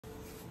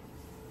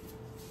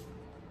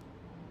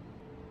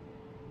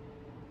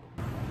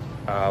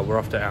We're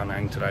off to Ao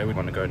Nang today. We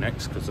want to go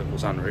next because it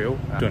was unreal.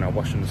 Doing our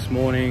washing this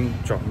morning,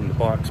 dropping the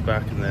bikes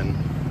back, and then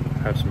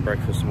have some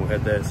breakfast and we'll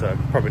head there. So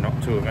probably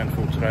not too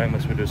eventful today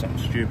unless we do something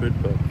stupid,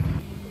 but...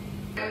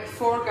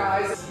 4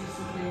 guys.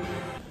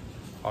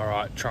 All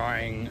right,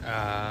 trying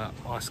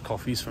iced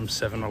coffees from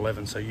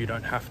 7-Eleven, so you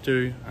don't have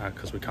to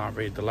because we can't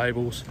read the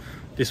labels.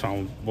 This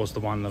one was the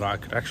one that I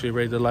could actually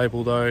read the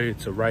label though.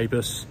 It's a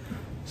Rabus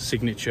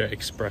Signature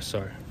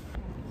Espresso.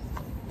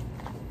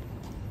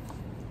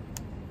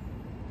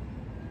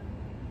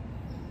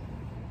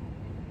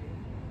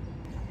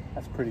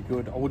 That's pretty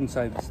good. I wouldn't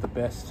say it's the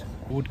best.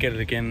 I would get it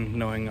again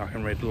knowing I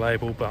can read the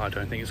label, but I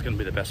don't think it's going to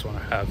be the best one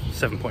I have.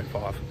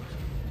 7.5.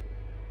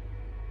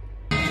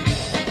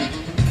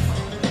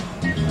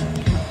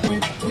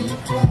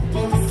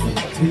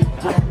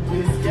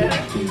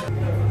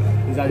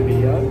 Is that a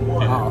video?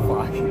 Yeah. Oh,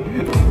 fuck.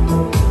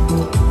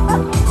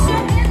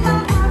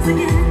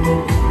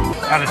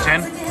 Out of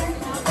 10?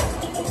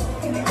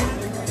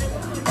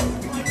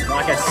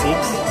 Like a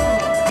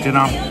 6.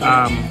 Dinner,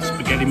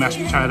 spaghetti, mashed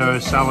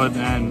potatoes, salad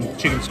and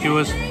chicken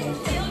skewers.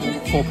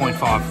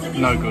 4.5.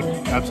 No good.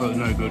 Absolutely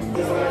no good.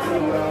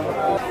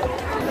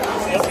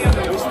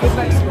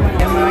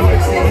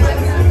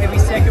 Every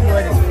second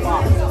word is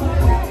fuck.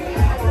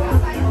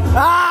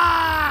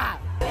 Ah!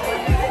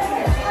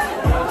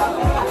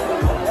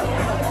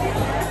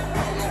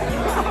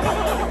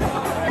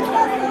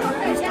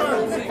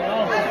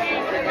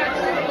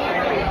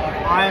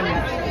 I'm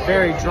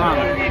very drunk.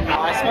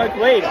 I smoke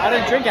weed. I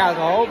don't drink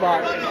alcohol,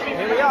 but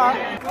here we are.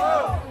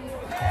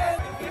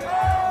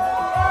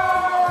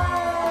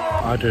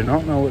 I do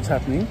not know what's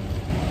happening.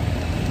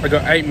 I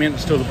got 8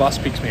 minutes till the bus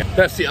picks me up.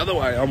 That's the other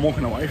way. I'm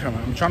walking away from it.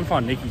 I'm trying to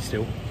find Nikki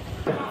still.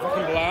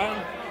 Fucking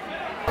blind.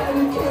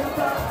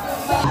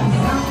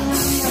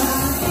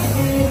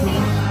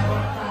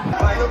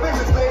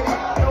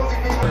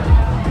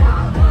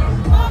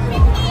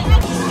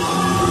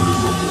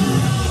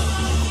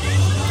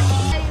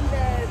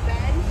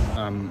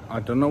 I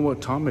don't know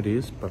what time it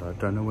is, but I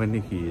don't know where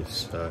Nikki is,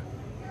 so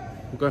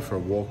we'll go for a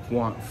walk.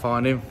 Might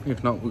find him.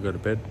 If not, we'll go to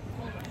bed.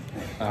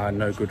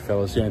 No good,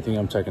 fellas. The only thing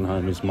I'm taking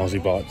home is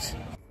Mozzie Bites.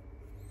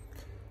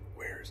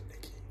 Where is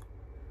Nikki?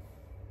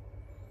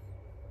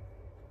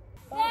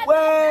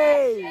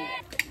 Way!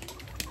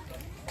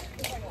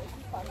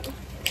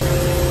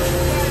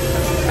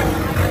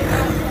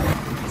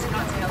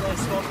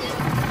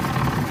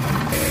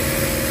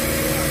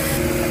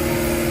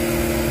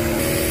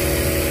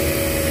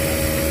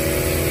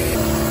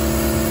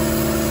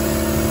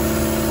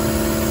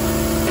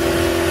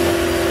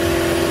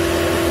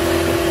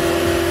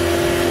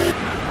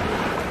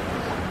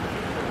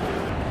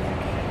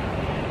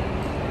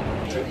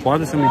 Why are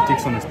there so many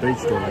dicks on this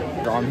beach, Dory?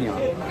 I'm here.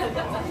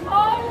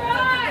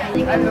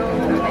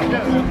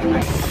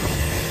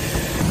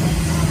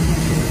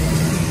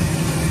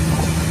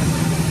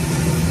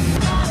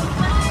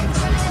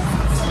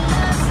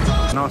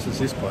 Nice as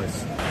this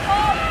place.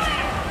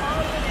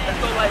 Let's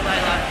go like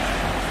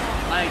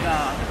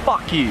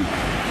fuck you.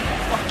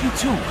 Fuck you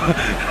too.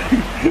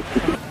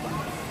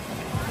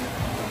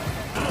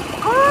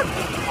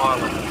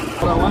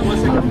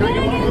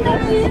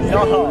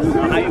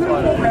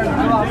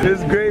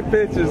 Just great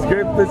pictures,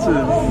 great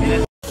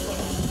pictures.